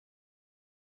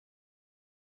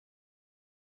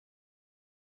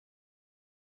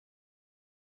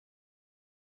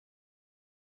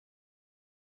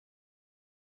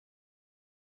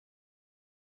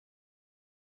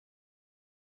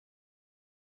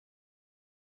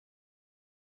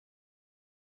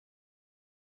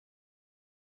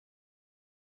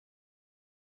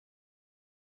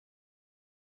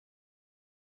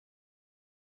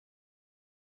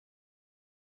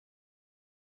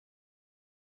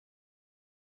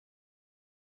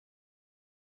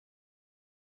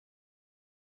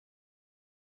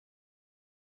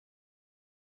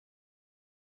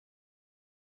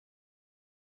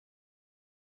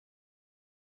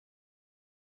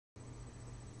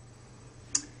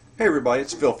Hey everybody,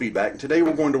 it's Philfeedback, and today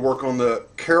we're going to work on the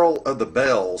Carol of the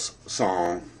Bells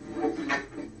song.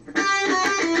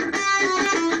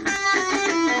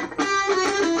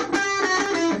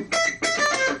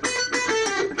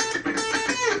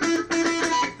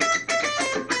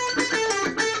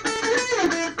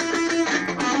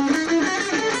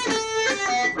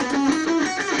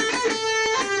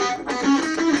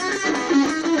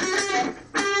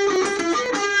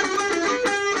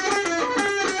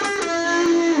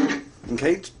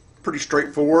 Okay, it's pretty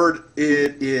straightforward.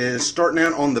 It is starting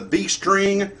out on the B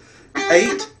string,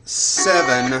 8,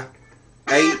 7,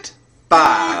 8,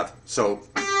 5. So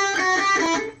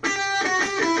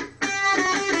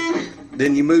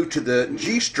then you move to the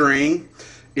G string.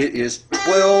 It is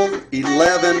 12,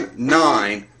 11,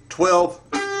 9, 12.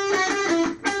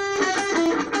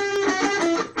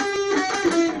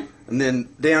 And then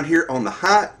down here on the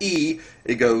high E,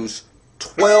 it goes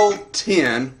 12,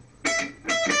 10.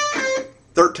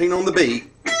 13 on the B,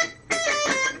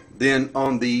 then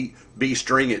on the B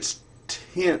string it's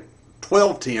 10,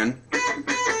 12, 10,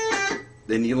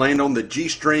 then you land on the G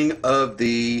string of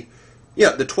the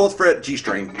 12th fret G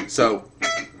string, so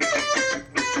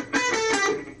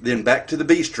then back to the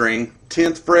B string,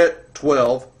 10th fret,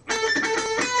 12,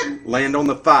 land on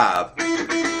the 5,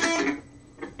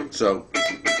 so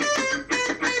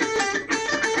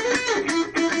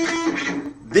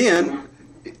then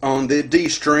on the D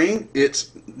string, it's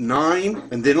 9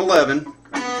 and then 11.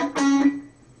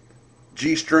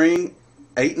 G string,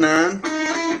 8, 9.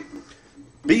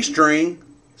 B string,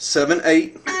 7,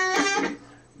 8.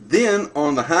 Then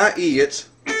on the high E, it's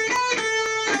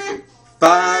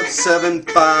 5, 7,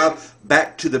 5,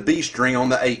 back to the B string on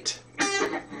the 8.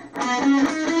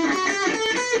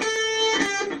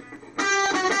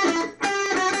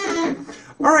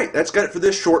 Alright, that's got it for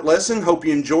this short lesson. Hope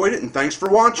you enjoyed it, and thanks for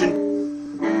watching.